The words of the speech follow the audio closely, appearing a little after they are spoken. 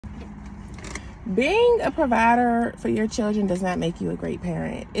Being a provider for your children does not make you a great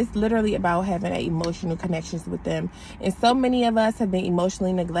parent. It's literally about having emotional connections with them. And so many of us have been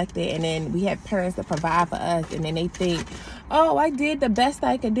emotionally neglected, and then we have parents that provide for us, and then they think, oh, I did the best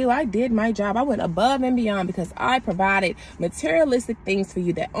I could do. I did my job. I went above and beyond because I provided materialistic things for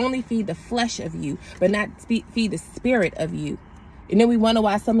you that only feed the flesh of you, but not feed the spirit of you. And then we wonder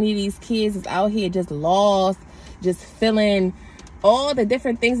why so many of these kids is out here just lost, just feeling all the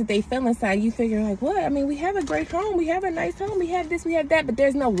different things that they feel inside. You figure like, what? I mean, we have a great home. We have a nice home. We have this, we have that, but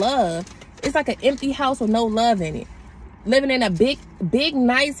there's no love. It's like an empty house with no love in it. Living in a big,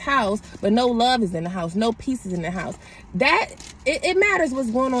 nice house, but no love is in the house. No peace is in the house. It matters what's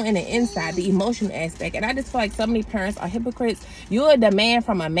going on in the inside, the emotional aspect. And I just feel like so many parents are hypocrites. You'll demand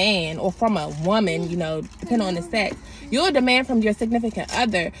from a man or from a woman, you know, depending on the sex. You'll demand from your significant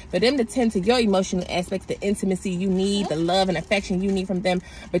other for them to tend to your emotional aspects, the intimacy you need, the love and affection you need from them.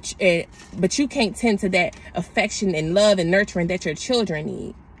 But you can't tend to that affection and love and nurturing that your children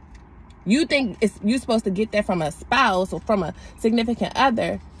need. You think you're supposed to get that from a spouse or from a significant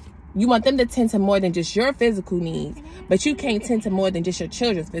other. You want them to tend to more than just your physical needs, but you can't tend to more than just your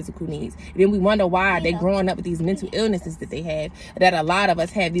children's physical needs. And then we wonder why they're growing up with these mental illnesses that they have, that a lot of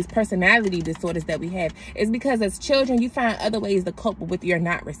us have, these personality disorders that we have. It's because as children, you find other ways to cope with your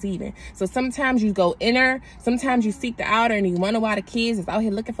not receiving. So sometimes you go inner, sometimes you seek the outer, and you wonder why the kids is out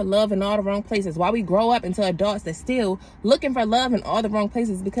here looking for love in all the wrong places. Why we grow up into adults that's still looking for love in all the wrong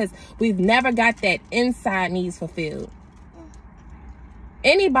places, because we've never got that inside needs fulfilled.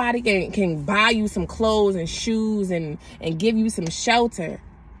 Anybody can buy you some clothes and shoes and give you some shelter.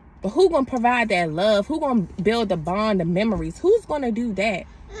 But who gonna provide that love? Who gonna build the bond, the memories? Who's gonna do that?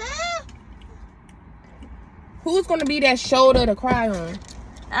 Who's gonna be that shoulder to cry on?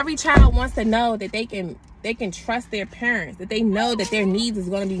 Every child wants to know that they can trust their parents, that they know that their needs is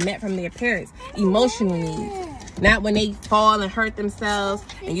gonna be met from their parents, emotional needs. Not when they fall and hurt themselves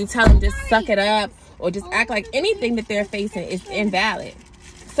and you tell them just suck it up or just act like anything that they're facing is invalid.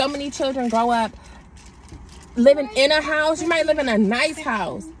 So many children grow up living in a house. You might live in a nice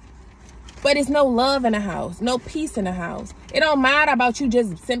house, but it's no love in the house, no peace in the house. It don't matter about you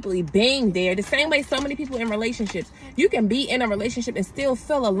just simply being there. The same way so many people in relationships, you can be in a relationship and still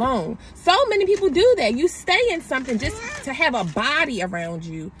feel alone. So many people do that. You stay in something just to have a body around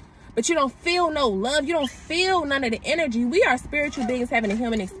you, but you don't feel no love. You don't feel none of the energy. We are spiritual beings having a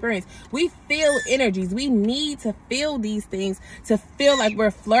human experience. We feel energies. We need to feel these things to feel like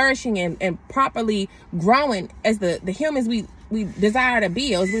we're flourishing and properly growing as the humans we desire to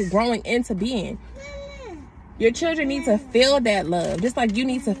be, as we're growing into being. Your children need to feel that love, just like you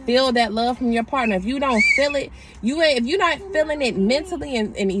need to feel that love from your partner. If you don't feel it, if you're not feeling it mentally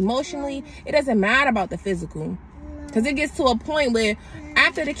and emotionally, it doesn't matter about the physical. Because it gets to a point where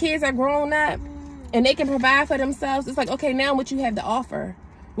after the kids are grown up and they can provide for themselves, it's like, okay, now what you have to offer?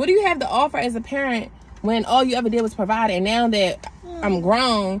 What do you have to offer as a parent when all you ever did was provide? And now that I'm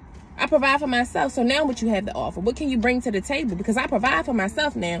grown, I provide for myself. So now what you have to offer? What can you bring to the table? Because I provide for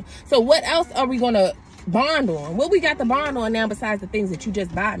myself now. So what else are we going to bond on? What we got to bond on now besides the things that you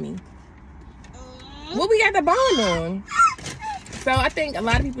just buy me? What we got to bond on? So I think a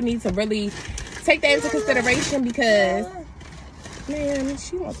lot of people need to really take that into consideration, because, man,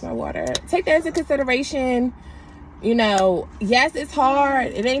 she wants my water. Take that into consideration. You know, yes, it's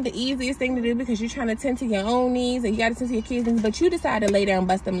hard. It ain't the easiest thing to do because you're trying to tend to your own needs and you got to tend to your kids' needs, but you decided to lay down,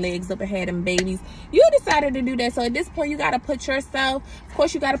 bust them legs up and have them babies. You decided to do that. So at this point, you got to put yourself, of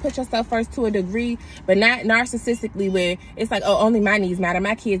course, you got to put yourself first to a degree, but not narcissistically where it's like, oh, only my needs matter.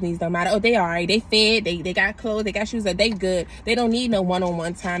 My kids' needs don't matter. Oh, they all right. They fed. They got clothes. They got shoes. They good. They don't need no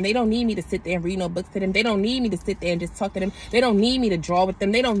one-on-one time. They don't need me to sit there and read no books to them. They don't need me to sit there and just talk to them. They don't need me to draw with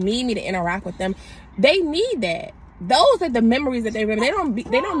them. They don't need me to interact with them. They need that. Those are the memories that they remember.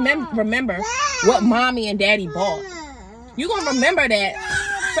 They don't remember what mommy and daddy bought. You gonna remember that.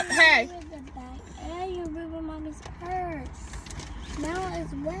 So, hey. Hey, you remember mommy's purse. Now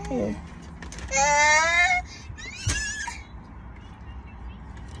it's wet.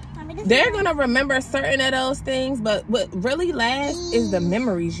 They're gonna remember certain of those things, but what really lasts is the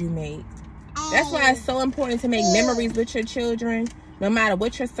memories you make. That's why it's so important to make memories with your children, no matter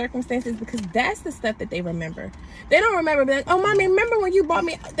what your circumstances, because that's the stuff that they remember. They don't remember being like, oh, mommy, remember when you bought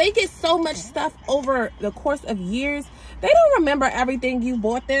me? They get so much stuff over the course of years. They don't remember everything you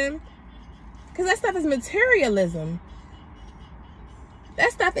bought them, because that stuff is materialism.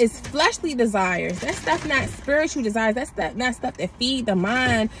 That stuff is fleshly desires. That stuff not spiritual desires. That's not stuff that feed the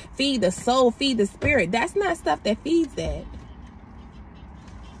mind, feed the soul, feed the spirit. That's not stuff that feeds that.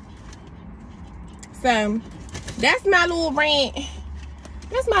 So that's my little rant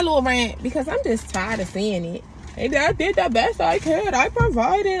That's my little rant, because I'm just tired of seeing it. Maybe I did the best I could. I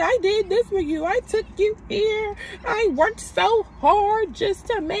provided. I did this for you. I took you here. I worked so hard just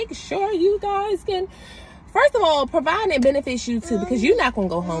to make sure you guys can... First of all, providing benefits you too, because you're not going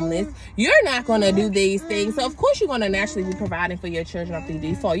to go homeless. You're not going to do these things. So, of course, you're going to naturally be providing for your children after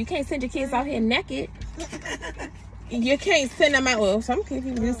default. You can't send your kids out here naked. You can't send them out. Well, some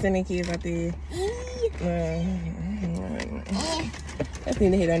people do send their kids out there. That's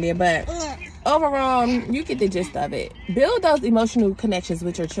neither here nor there. But overall, you get the gist of it. Build those emotional connections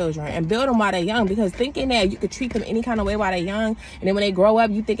with your children and build them while they're young, because thinking that you could treat them any kind of way while they're young, and then when they grow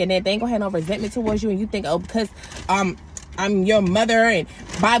up, you thinking that they ain't gonna have no resentment towards you, and you think, oh, because I'm your mother, and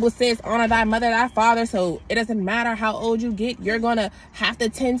Bible says honor thy mother, thy father, so it doesn't matter how old you get, you're gonna have to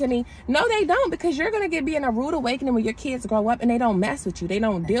tend to me. No, they don't, because you're gonna be in a rude awakening when your kids grow up and they don't mess with you, they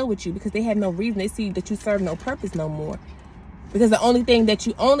don't deal with you, because they have no reason. They see that you serve no purpose no more. Because the only thing that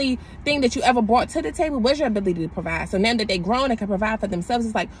you ever brought to the table was your ability to provide. So now that they're grown and can provide for themselves,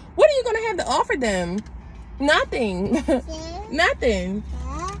 it's like, what are you going to have to offer them? Nothing. Nothing.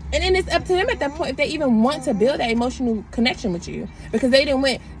 And then it's up to them at that point if they even want to build that emotional connection with you. Because they didn't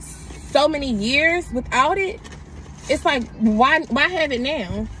went so many years without it. It's like, why have it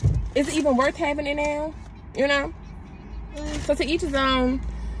now? Is it even worth having it now? You know? So to each his own,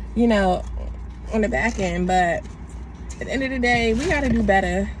 you know, on the back end. But at the end of the day, we got to do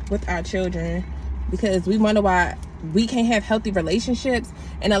better with our children, because we wonder why we can't have healthy relationships.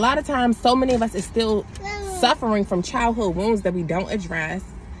 And a lot of times, so many of us is still suffering from childhood wounds that we don't address,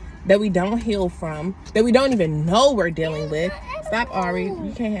 that we don't heal from, that we don't even know we're dealing with. Stop, Ari.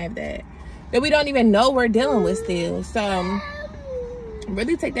 You can't have that. That we don't even know we're dealing with still. So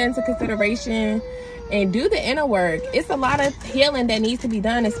really take that into consideration and do the inner work. It's a lot of healing that needs to be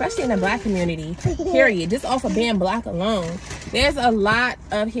done, especially in the Black community, period. Just off of being Black alone. There's a lot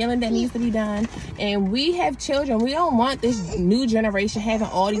of healing that needs to be done. And we have children. We don't want this new generation having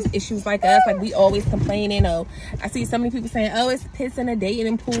all these issues like us. Like, we always complaining. Oh, I see so many people saying, oh, it's piss in a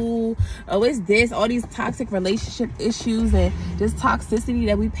dating pool. Oh, it's this. All these toxic relationship issues and just toxicity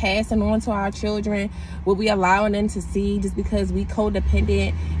that we passing on to our children. What we allowing them to see just because we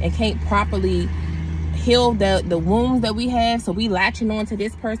codependent and can't properly heal the wounds that we have. So we latching on to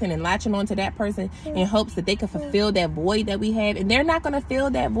this person and latching on to that person in hopes that they can fulfill that void that we have, and they're not going to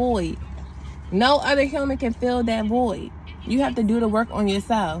fill that void. No other human can fill that void. You have to do the work on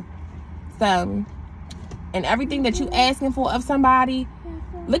yourself. So, and everything that you asking for of somebody,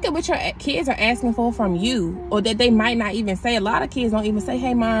 look at what your kids are asking for from you, or that they might not even say. A lot of kids don't even say,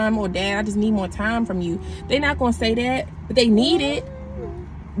 hey mom or dad, I just need more time from you. They're not going to say that, but they need it.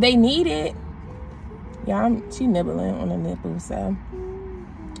 They need it. Yeah, she nibbling on the nipple, so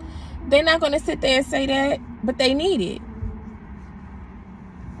they're not going to sit there and say that, but they need it.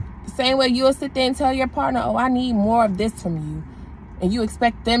 The same way you'll sit there and tell your partner, oh, I need more of this from you, and you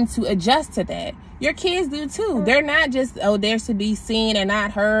expect them to adjust to that. Your kids do too. They're not just, oh, they're to be seen and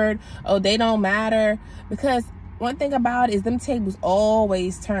not heard. Oh, they don't matter. Because one thing about it is them tables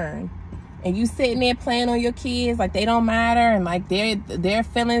always turn. And you sitting there playing on your kids like they don't matter and like their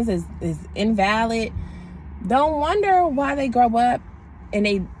feelings is invalid. Don't wonder why they grow up and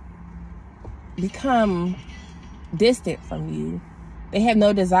they become distant from you. They have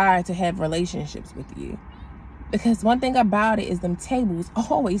no desire to have relationships with you. Because one thing about it is them tables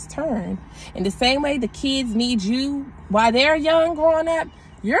always turn. In the same way the kids need you while they're young growing up,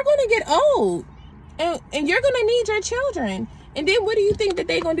 you're going to get old. And you're going to need your children. And then what do you think that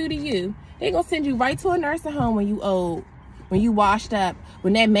they're going to do to you? They're going to send you right to a nursing home when you old. When you washed up,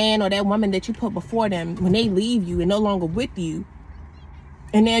 when that man or that woman that you put before them, when they leave you and no longer with you,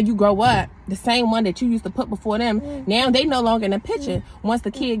 and now you grow up, the same one that you used to put before them, now they no longer in the picture once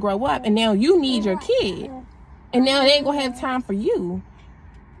the kid grow up, and now you need your kid. And now they ain't going to have time for you.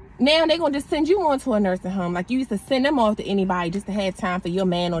 Now they're going to just send you on to a nursing home like you used to send them off to anybody just to have time for your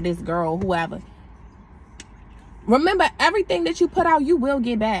man or this girl, whoever. Remember, everything that you put out, you will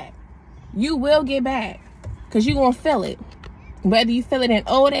get back. You will get back. Because you're going to feel it. Whether you feel it in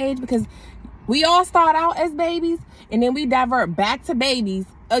old age, because we all start out as babies and then we divert back to babies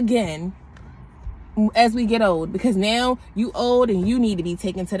again as we get old. Because now you old and you need to be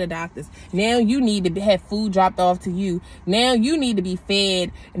taken to the doctors. Now you need to have food dropped off to you. Now you need to be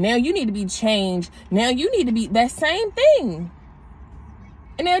fed. Now you need to be changed. Now you need to be that same thing.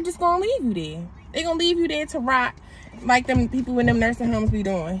 And they're just going to leave you there. They're going to leave you there to rot like them people in them nursing homes be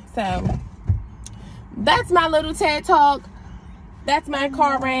doing. So that's my little TED Talk. That's my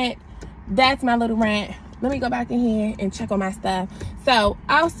car rant. That's my little rant. Let me go back in here and check on my stuff. So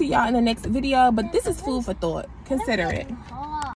I'll see y'all in the next video. But this is food for thought. Consider it.